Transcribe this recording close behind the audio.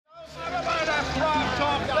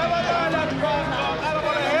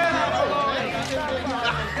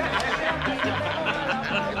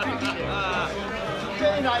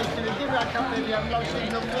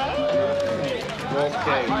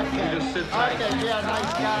Okay, you just sit tight. Okay, yeah,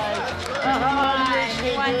 nice guy.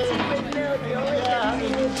 You want tea with milk?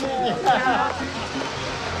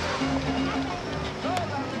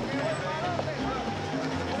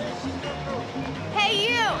 Hey,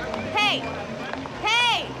 you! Hey!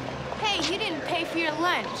 Hey! Hey, you didn't pay for your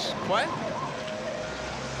lunch. What?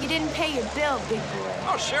 You didn't pay your bill, big boy.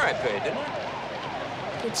 Oh, sure I paid, didn't I?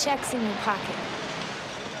 The check's in your pocket.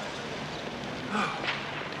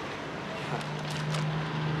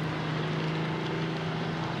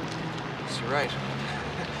 You're right.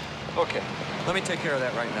 Okay, let me take care of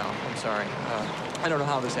that right now. I'm sorry. I don't know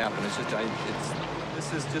how this happened. This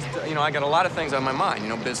is just, you know, I got a lot of things on my mind, you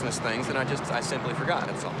know, business things, and I simply forgot,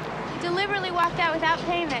 that's all. You deliberately walked out without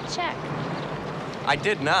paying that check. I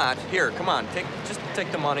did not. Here, come on, just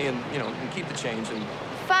take the money and, you know, and keep the change and...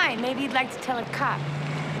 Fine, maybe you'd like to tell a cop.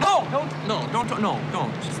 No, don't.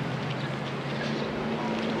 Just...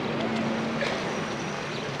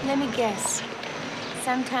 Let me guess.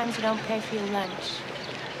 Sometimes you don't pay for your lunch.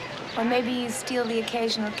 Or maybe you steal the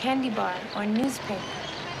occasional candy bar or newspaper.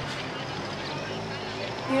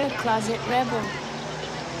 You're a closet rebel.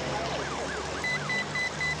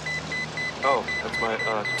 Oh, that's my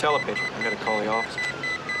telepager. I gotta call the office.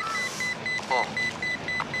 Oh.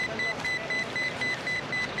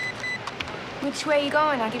 Which way you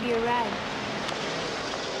going? I'll give you a ride.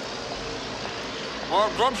 Well,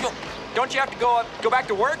 don't you have to go back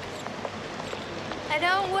to work? I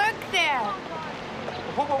don't work there.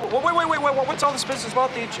 Wait, what's all this business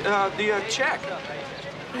about the check?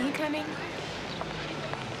 Are you coming?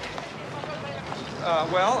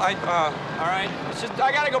 Well, all right. It's just,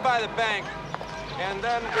 I gotta go by the bank. And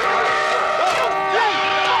then... All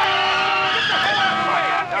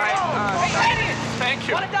right, thank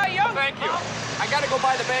you. Wanna die young? Thank you. I gotta go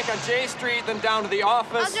by the bank on J Street, then down to the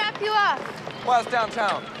office. I'll drop you off. Well, it's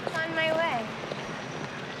downtown. It's on my way.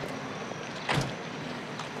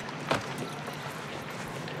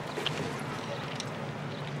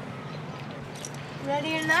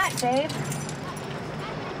 Ready or not, babe?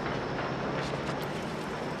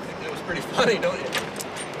 It was pretty funny, don't you?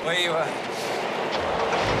 The way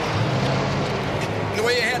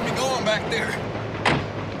you had me going back there.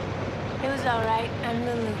 It was all right. I'm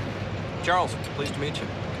Lulu. Charles, pleased to meet you.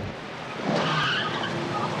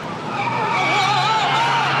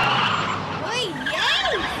 Oy,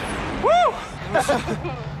 yay! Woo!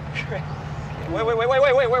 Wait,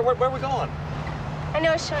 where are we going? I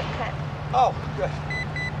know a shortcut. Oh, good.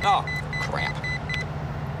 Oh, crap.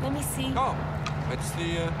 Let me see. Oh, it's the,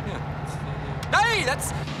 yeah. It's the, hey,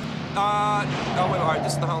 that's, oh, wait, all right,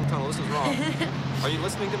 this is the Holland Tunnel. This is wrong. Are you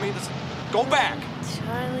listening to me? Go back.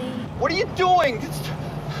 Charlie. What are you doing?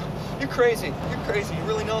 You're crazy. You're crazy. You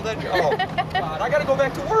really know that? Oh, God, I gotta go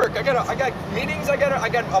back to work. I got meetings. I got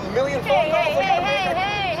a million phone calls.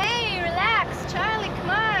 Hey, relax. Charlie, come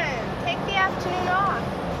on. Take the afternoon off.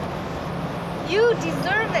 You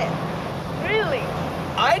deserve it. Really.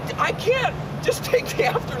 I can't just take the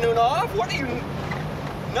afternoon off. What are you,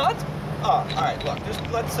 nuts? Oh, all right, look, just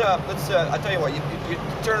let's I tell you what, you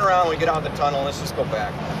turn around when we get out of the tunnel, let's just go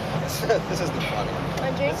back. This isn't funny.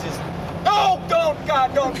 Want a drink? No,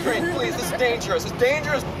 don't drink, please. This is dangerous. It's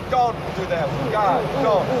dangerous. Don't do that. God,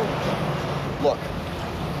 don't. Look,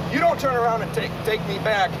 you don't turn around and take me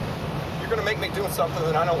back, you're gonna make me do something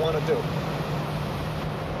that I don't want to do.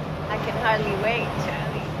 I can hardly wait, Charlie.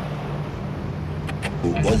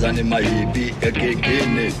 Wazani mayipi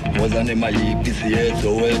ekekene, wazani mayipi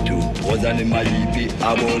siyezo wetu, wazani mayipi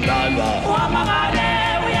abonana.